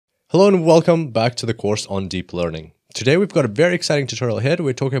Hello and welcome back to the course on deep learning. Today we've got a very exciting tutorial ahead.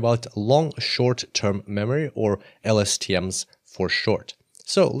 We're talking about long short-term memory, or LSTMs for short.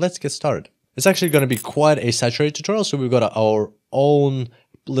 So let's get started. It's actually going to be quite a saturated tutorial, so we've got our own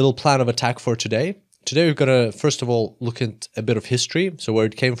little plan of attack for today. Today we've got to first of all look at a bit of history, so where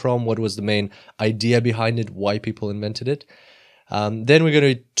it came from, what was the main idea behind it, why people invented it. Then we're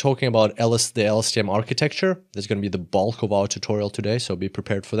going to be talking about the LSTM architecture. That's going to be the bulk of our tutorial today, so be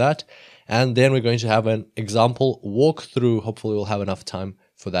prepared for that. And then we're going to have an example walkthrough. Hopefully we'll have enough time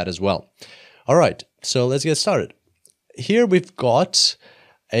for that as well. All right, so let's get started. Here we've got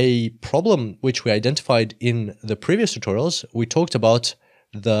a problem which we identified in the previous tutorials. We talked about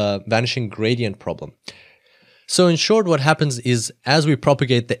the vanishing gradient problem. So in short, what happens is as we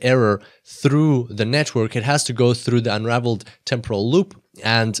propagate the error through the network, it has to go through the unraveled temporal loop.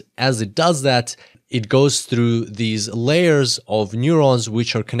 And as it does that, it goes through these layers of neurons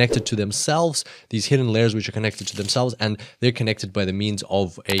which are connected to themselves, these hidden layers which are connected to themselves, and they're connected by the means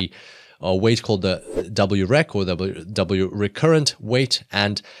of a weight called the WREC, or W recurrent weight.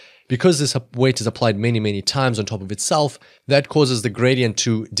 And because this weight is applied many times on top of itself, that causes the gradient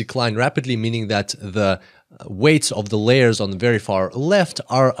to decline rapidly, meaning that the weights of the layers on the very far left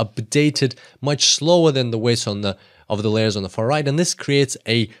are updated much slower than the weights of the layers on the far right. And this creates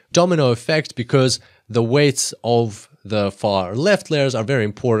a domino effect because the weights of the far left layers are very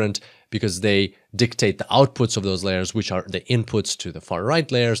important because they dictate the outputs of those layers, which are the inputs to the far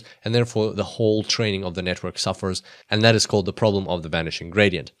right layers, and therefore the whole training of the network suffers, and that is called the problem of the vanishing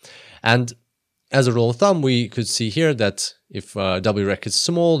gradient. And as a rule of thumb, we could see here that if WREC is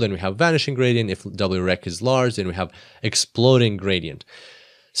small, then we have vanishing gradient. If WREC is large, then we have exploding gradient.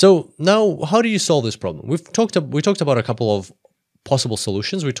 So now, how do you solve this problem? We talked about a couple of possible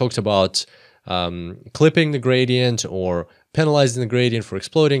solutions. We talked about clipping the gradient or penalizing the gradient for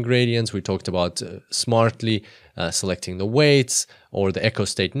exploding gradients. We talked about smartly selecting the weights or the echo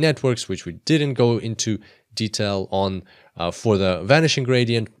state networks, which we didn't go into detail on for the vanishing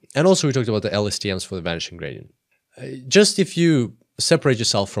gradient. And also we talked about the LSTMs for the vanishing gradient. Just if you separate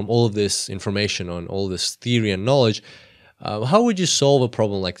yourself from all of this information on all this theory and knowledge, how would you solve a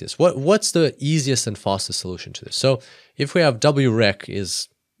problem like this? What's the easiest and fastest solution to this? So if we have WREC is,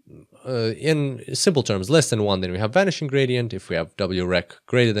 in simple terms, less than 1, then we have vanishing gradient. If we have WREC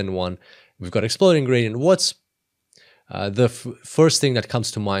greater than 1, we've got exploding gradient. What's the first thing that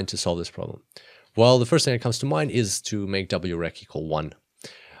comes to mind to solve this problem? Well, the first thing that comes to mind is to make WREC equal 1.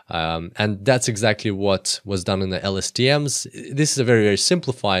 And that's exactly what was done in the LSTMs. This is a very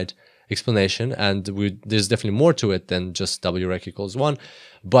simplified explanation, and there's definitely more to it than just WREC equals 1.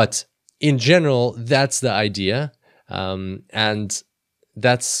 But in general, that's the idea, and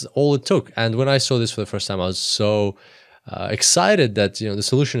that's all it took. And when I saw this for the first time, I was so excited that the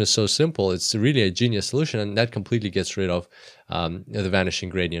solution is so simple. It's really a genius solution, and that completely gets rid of the vanishing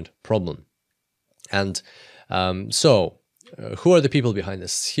gradient problem. And who are the people behind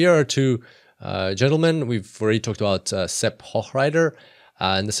this? Here are two gentlemen. We've already talked about Sepp Hochreiter,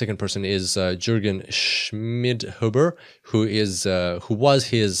 and the second person is Jürgen Schmidhuber, who was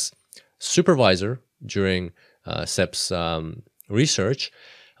his supervisor during Sepp's research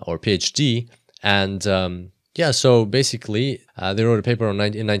or PhD. And yeah, so basically they wrote a paper in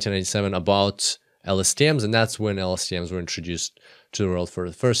 1997 about LSTMs, and that's when LSTMs were introduced to the world for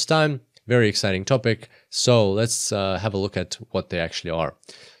the first time. Very exciting topic. So let's have a look at what they actually are.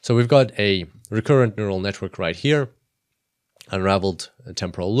 So we've got a recurrent neural network right here, unraveled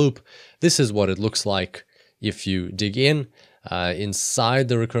temporal loop. This is what it looks like if you dig in inside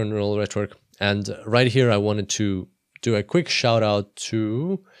the recurrent neural network. And right here, I wanted to do a quick shout out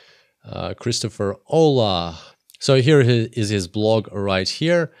to Christopher Olah. So here is his blog right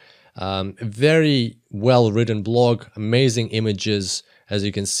here. Very well written blog, amazing images, as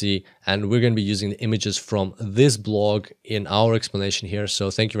you can see, and we're going to be using the images from this blog in our explanation here.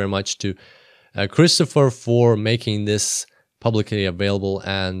 So thank you very much to Christopher for making this publicly available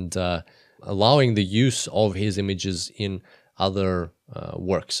and allowing the use of his images in other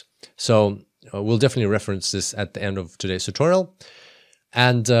works. So we'll definitely reference this at the end of today's tutorial.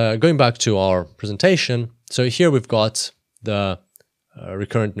 And going back to our presentation, so here we've got the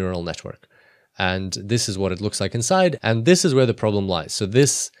recurrent neural network. And this is what it looks like inside, and this is where the problem lies. So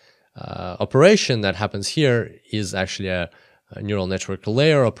this operation that happens here is actually a neural network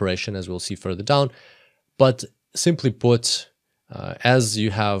layer operation, as we'll see further down. But simply put, as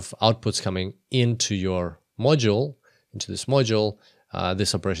you have outputs coming into your module, into this module,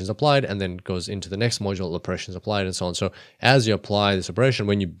 this operation is applied, and then goes into the next module, operation is applied, and so on. So as you apply this operation,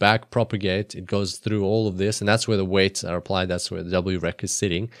 when you back propagate, it goes through all of this, and that's where the weights are applied. That's where the wrec is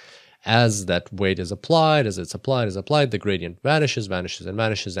sitting. As that weight is applied, as it's applied, the gradient vanishes, vanishes, and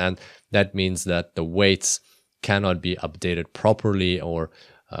vanishes, and that means that the weights cannot be updated properly or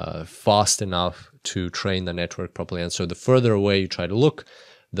fast enough to train the network properly. And so the further away you try to look,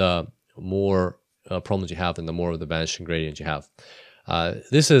 the more problems you have and the more of the vanishing gradient you have.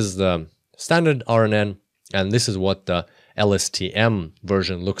 This is the standard RNN, and this is what the LSTM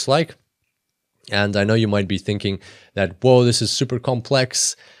version looks like. And I know you might be thinking that, whoa, this is super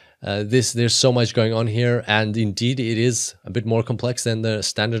complex. There's so much going on here, and indeed it is a bit more complex than the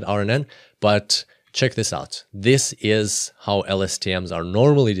standard RNN, but check this out. This is how LSTMs are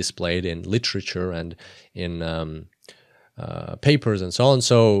normally displayed in literature and in papers and so on.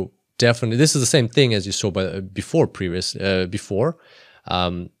 So definitely, this is the same thing as you saw before,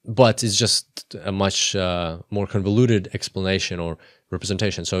 but it's just a much more convoluted explanation or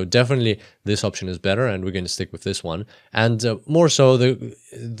representation. So definitely this option is better, and we're going to stick with this one. And more so,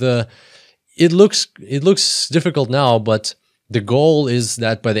 it looks difficult now, but the goal is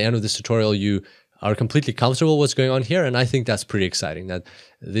that by the end of this tutorial, you are completely comfortable with what's going on here, and I think that's pretty exciting. That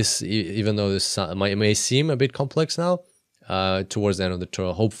this, even though this may seem a bit complex now, towards the end of the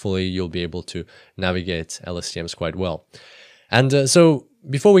tutorial, hopefully you'll be able to navigate LSTMs quite well. And so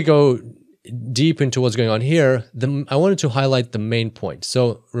before we go deep into what's going on here, I wanted to highlight the main point.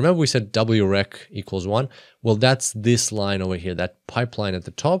 So remember we said wrec equals 1. Well, that's this line over here, that pipeline at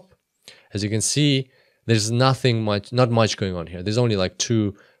the top. As you can see, there's not much going on here. There's only like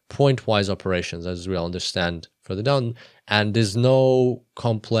 2 point-wise operations, as we'll understand further down, and there's no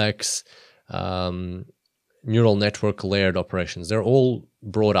complex neural network layered operations. They're all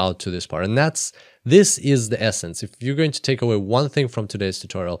brought out to this part, and this is the essence. If you're going to take away one thing from today's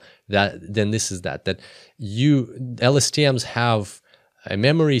tutorial, then this is that LSTMs have a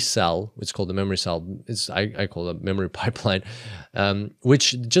memory cell. It's called the memory cell. I call it a memory pipeline,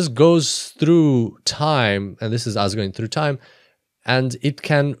 which just goes through time, and this is us going through time, and it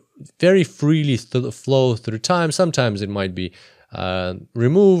can very freely flow through time. Sometimes it might be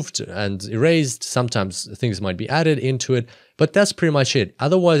removed and erased. Sometimes things might be added into it, but that's pretty much it.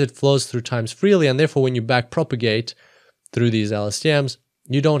 Otherwise, it flows through times freely, and therefore, when you back propagate through these LSTMs,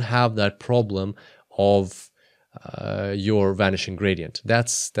 you don't have that problem of your vanishing gradient.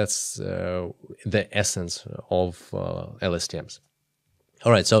 That's the essence of LSTMs.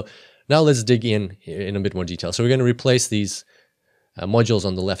 All right, so now let's dig in a bit more detail. So we're going to replace these modules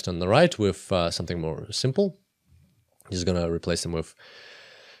on the left and the right with something more simple. Just going to replace them with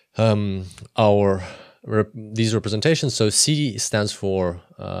these representations. So C stands for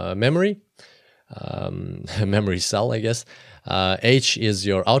memory, memory cell, I guess. H is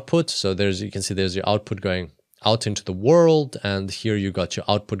your output. So you can see there's your output going out into the world, and here you got your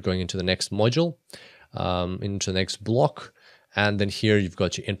output going into the next module, into the next block, and then here you've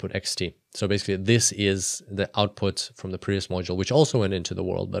got your input xt. So basically this is the output from the previous module, which also went into the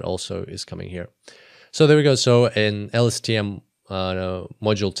world, but also is coming here. So there we go. So an LSTM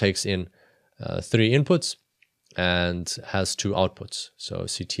module takes in 3 inputs and has 2 outputs. So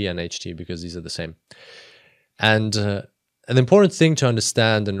CT and HT, because these are the same. And an important thing to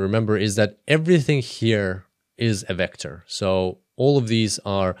understand and remember is that everything here is a vector. So all of these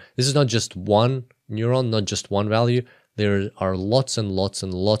this is not just one neuron, not just one value. There are lots and lots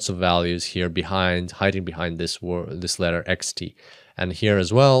and lots of values here hiding behind this letter xt. And here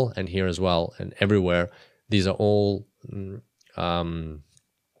as well, and here as well, and everywhere. These are all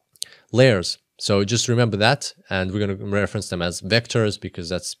layers. So just remember that, and we're going to reference them as vectors because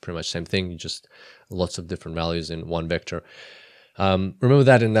that's pretty much the same thing, just lots of different values in one vector. Remember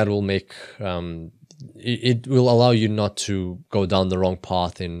that, and that will make it will allow you not to go down the wrong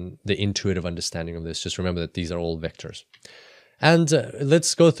path in the intuitive understanding of this. Just remember that these are all vectors. And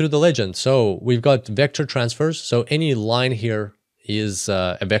let's go through the legend. So we've got vector transfers. So any line here is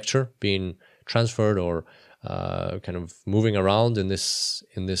a vector being transferred or kind of moving around in this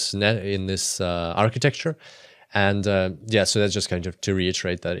architecture. And yeah, so that's just kind of to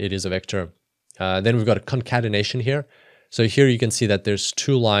reiterate that it is a vector. Then we've got a concatenation here. So here you can see that there's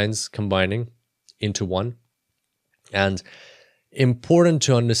 2 lines combining into one. And important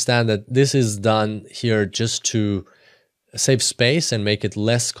to understand that this is done here just to save space and make it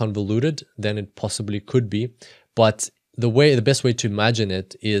less convoluted than it possibly could be. But the best way to imagine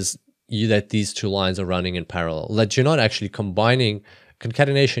it is that these 2 lines are running in parallel, that you're not actually combining.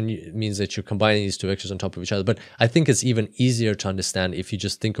 Concatenation means that you're combining these 2 vectors on top of each other, but I think it's even easier to understand if you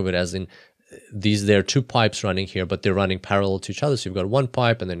just think of it as in there are two pipes running here, but they're running parallel to each other. So you've got one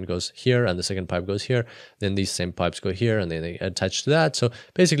pipe and then it goes here and the second pipe goes here. Then these same pipes go here and then they attach to that. So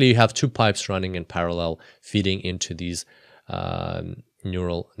basically you have two pipes running in parallel feeding into these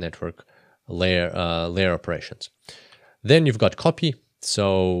neural network layer operations. Then you've got copy.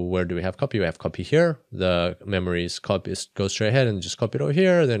 So where do we have copy? We have copy here. The memory is copied, goes straight ahead and just copied over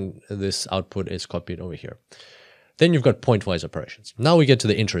here. Then this output is copied over here. Then you've got pointwise operations. Now we get to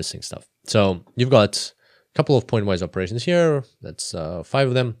the interesting stuff. So you've got a couple of pointwise operations here. That's 5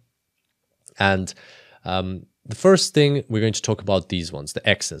 of them. And the first thing we're going to talk about these ones, the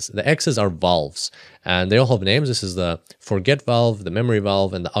X's. The X's are valves, and they all have names. This is the forget valve, the memory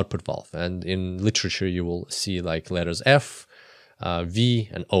valve, and the output valve. And in literature, you will see like letters F, V,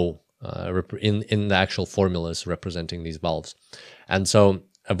 and O in the actual formulas representing these valves. And so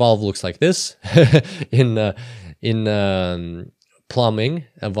a valve looks like this. in plumbing,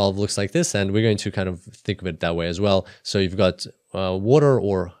 a valve looks like this, and we're going to kind of think of it that way as well. So you've got water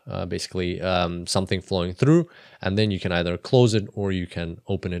or basically something flowing through, and then you can either close it or you can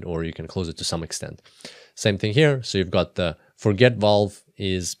open it or you can close it to some extent. Same thing here. So you've got the forget valve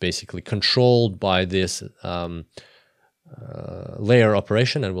is basically controlled by this layer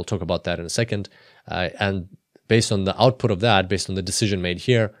operation, and we'll talk about that in a second. And based on the output of that, based on the decision made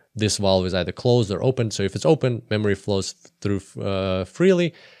here, this valve is either closed or open. So if it's open, memory flows through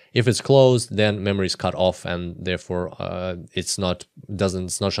freely. If it's closed, then memory is cut off, and therefore it's not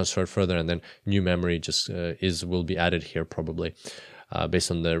transferred further, and then new memory just will be added here probably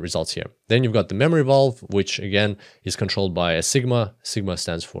based on the results here. Then you've got the memory valve, which again is controlled by a sigma. Sigma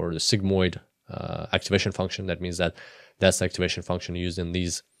stands for the sigmoid activation function. That means that that's the activation function used in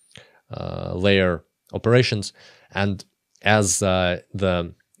these layer operations. And as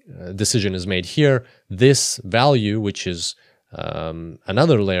the decision is made here, this value, which is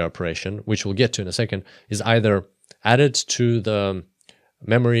another layer operation, which we'll get to in a second, is either added to the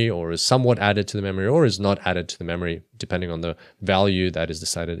memory or is somewhat added to the memory or is not added to the memory, depending on the value that is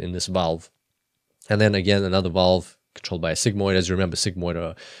decided in this valve. And then again, another valve controlled by a sigmoid. As you remember,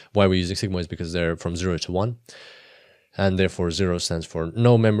 sigmoid, why we're using sigmoids, because they're from 0 to 1. And therefore 0 stands for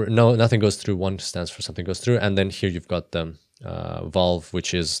no memory, nothing goes through, 1 stands for something goes through. And then here you've got the valve,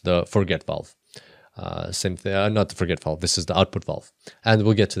 which is the forget valve. Same thing, not the forget valve, this is the output valve. And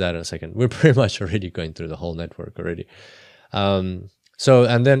we'll get to that in a second. We're pretty much already going through the whole network already. And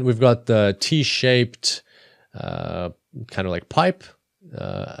then we've got the T-shaped kind of like pipe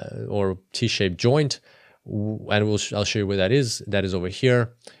or T-shaped joint. And I'll show you where that is. That is over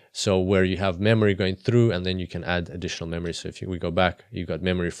here. So where you have memory going through, and then you can add additional memory. So if we go back, you've got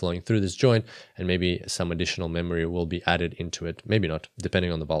memory flowing through this joint, and maybe some additional memory will be added into it. Maybe not,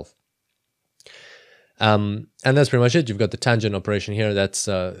 depending on the valve. And that's pretty much it. You've got the tangent operation here. That's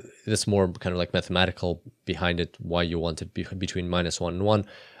more kind of like mathematical behind it, why you want it between -1 and 1.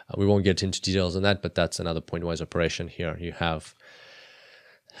 We won't get into details on that, but that's another pointwise operation here you have.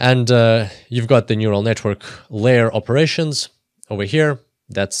 And you've got the neural network layer operations over here.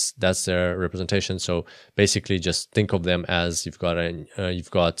 That's their representation. So basically, just think of them as you've got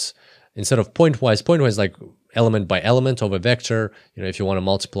instead of pointwise like element by element of a vector. You know, if you want to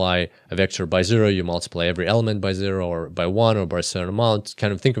multiply a vector by 0, you multiply every element by 0 or by 1 or by a certain amount.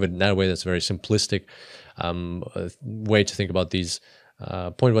 Kind of think of it in that way. That's a very simplistic way to think about these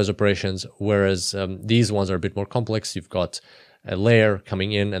pointwise operations. Whereas these ones are a bit more complex. You've got a layer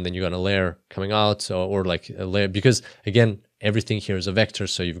coming in, and then you got a layer coming out, or like a layer, because again, everything here is a vector,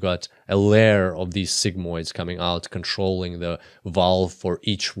 so you've got a layer of these sigmoids coming out, controlling the valve for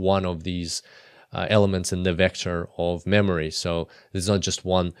each one of these elements in the vector of memory. So there's not just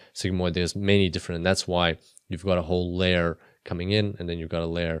one sigmoid, there's many different, and that's why you've got a whole layer coming in, and then you've got a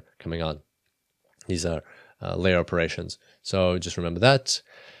layer coming out. These are layer operations, so just remember that.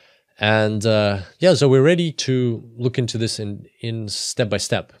 And yeah, so we're ready to look into this in step by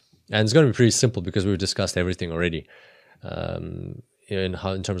step. And it's going to be pretty simple because we've discussed everything already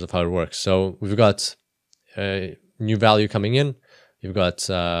in terms of how it works. So we've got a new value coming in. You've got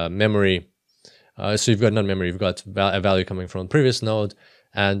memory. So you've got not memory. You've got a value coming from the previous node,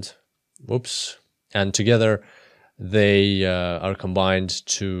 and together they are combined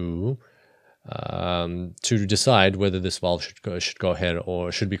to decide whether this valve should go ahead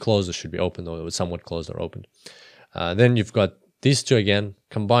or should be closed or should be opened, or somewhat closed or opened. Then you've got these two again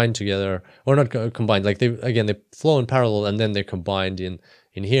combined together, or not combined, like they flow in parallel, and then they're combined in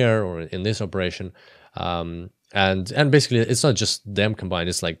here or in this operation. And basically it's not just them combined,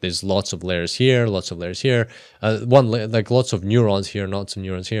 it's like there's lots of layers here, lots of layers here, like lots of neurons here, lots of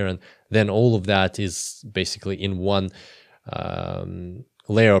neurons here, and then all of that is basically in one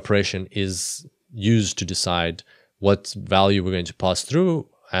layer operation is used to decide what value we're going to pass through,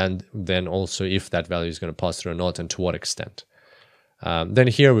 and then also if that value is going to pass through or not, and to what extent. Then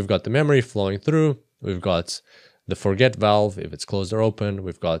here we've got the memory flowing through. We've got the forget valve if it's closed or open.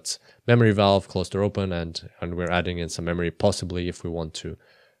 We've got memory valve closed or open, and we're adding in some memory possibly if we want to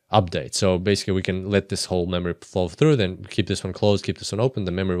update. So basically we can let this whole memory flow through, then keep this one closed, keep this one open,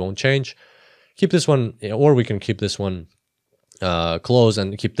 the memory won't change. Keep this one, or we can keep this one closed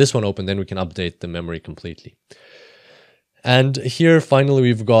and keep this one open, then we can update the memory completely. And here finally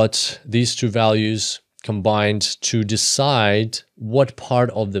we've got these two values combined to decide what part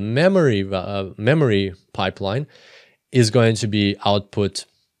of the memory pipeline is going to be output,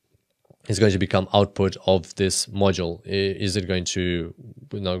 is going to become output of this module. Is it going to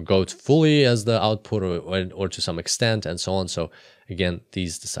go fully as the output, or to some extent, and so on. So again,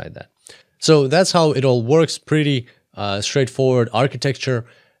 these decide that. So that's how it all works. Pretty straightforward architecture.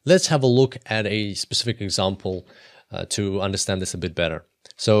 Let's have a look at a specific example to understand this a bit better.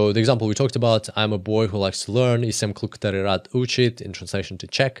 So the example we talked about, I'm a boy who likes to learn, isem klukteri rad učit, in translation to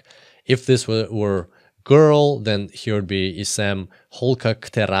check. If this were girl, then here would be isem holka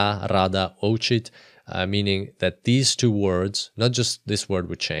ktera rada učit, meaning that these two words, not just this word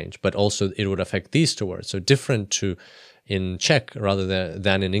would change, but also it would affect these two words. So different to in Czech rather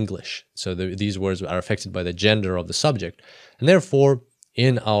than in English. So these words are affected by the gender of the subject. And therefore,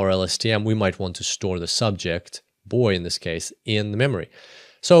 in our LSTM, we might want to store the subject, boy in this case, in the memory.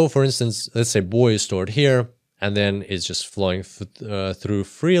 So for instance, let's say boy is stored here, and then it's just flowing through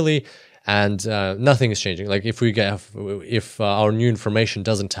freely, and nothing is changing. Like if our new information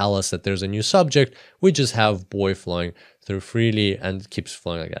doesn't tell us that there's a new subject, we just have boy flowing through freely and keeps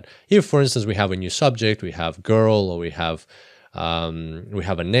flowing like that. If, for instance, we have a new subject, we have girl, or we have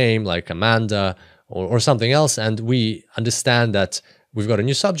a name like Amanda or something else, and we understand that we've got a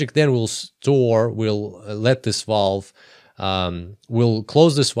new subject, then we'll let this valve, we'll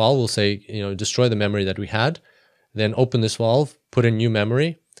close this valve, we'll say, destroy the memory that we had, then open this valve, put in new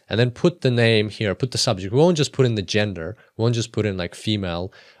memory, and then put the name here, put the subject. We won't just put in the gender, we won't just put in like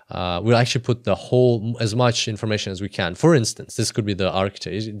female, we'll actually put the whole, as much information as we can. For instance, this could be the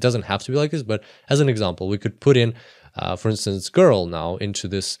architecture. It doesn't have to be like this, but as an example, we could put in, for instance, girl now into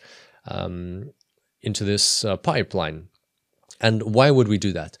this pipeline. And why would we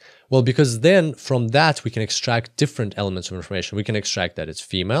do that? Well, because then from that, we can extract different elements of information. We can extract that it's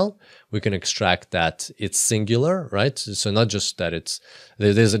female. We can extract that it's singular, right? So not just that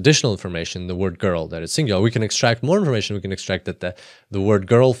there's additional information, the word girl, that it's singular. We can extract more information. We can extract that the word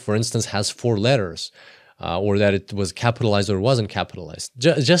girl, for instance, has 4 letters, or that it was capitalized or wasn't capitalized.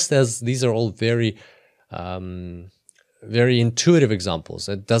 Just as these are all very, very intuitive examples.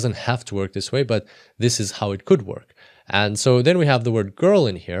 It doesn't have to work this way, but this is how it could work. And so then we have the word girl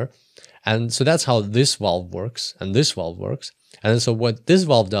in here. And so that's how this valve works and this valve works. And so what this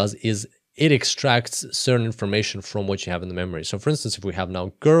valve does is it extracts certain information from what you have in the memory. So for instance, if we have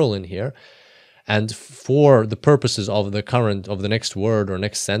now girl in here, and for the purposes of the next word or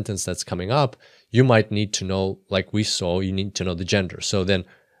next sentence that's coming up, you might need to know, like we saw, you need to know the gender. So then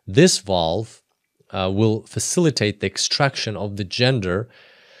this valve will facilitate the extraction of the gender,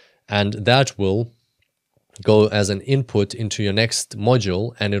 and that will go as an input into your next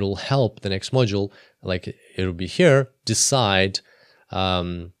module, and it'll help the next module, like it'll be here, decide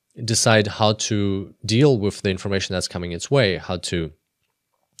how to deal with the information that's coming its way, how to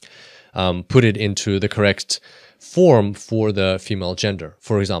put it into the correct form for the female gender,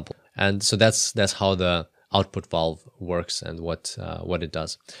 for example. And so that's how the output valve works and what it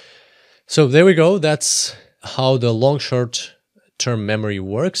does. So there we go. That's how the long short term memory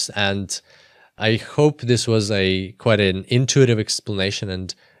works, and I hope this was quite an intuitive explanation,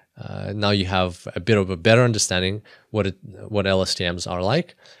 and now you have a bit of a better understanding what LSTMs are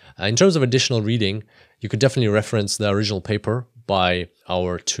like. In terms of additional reading, you could definitely reference the original paper by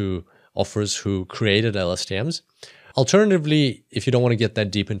our 2 authors who created LSTMs. Alternatively, if you don't want to get that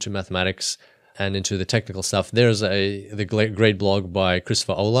deep into mathematics and into the technical stuff, there's the great blog by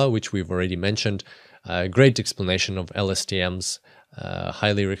Christopher Ola, which we've already mentioned. A great explanation of LSTMs.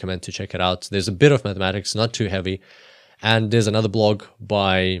 Highly recommend to check it out. There's a bit of mathematics, not too heavy. And there's another blog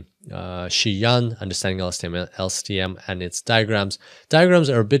by Shi Yan, Understanding LSTM and its diagrams. Diagrams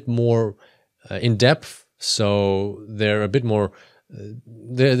are a bit more in-depth, so they're a bit more,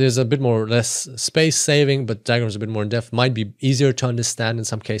 there's a bit more less space saving, but diagrams are a bit more in-depth, might be easier to understand in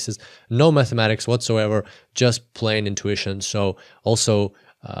some cases. No mathematics whatsoever, just plain intuition. So also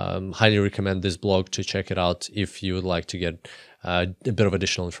highly recommend this blog to check it out if you would like to get a bit of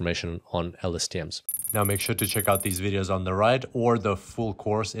additional information on LSTMs. Now make sure to check out these videos on the right or the full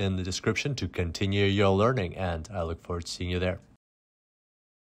course in the description to continue your learning, and I look forward to seeing you there.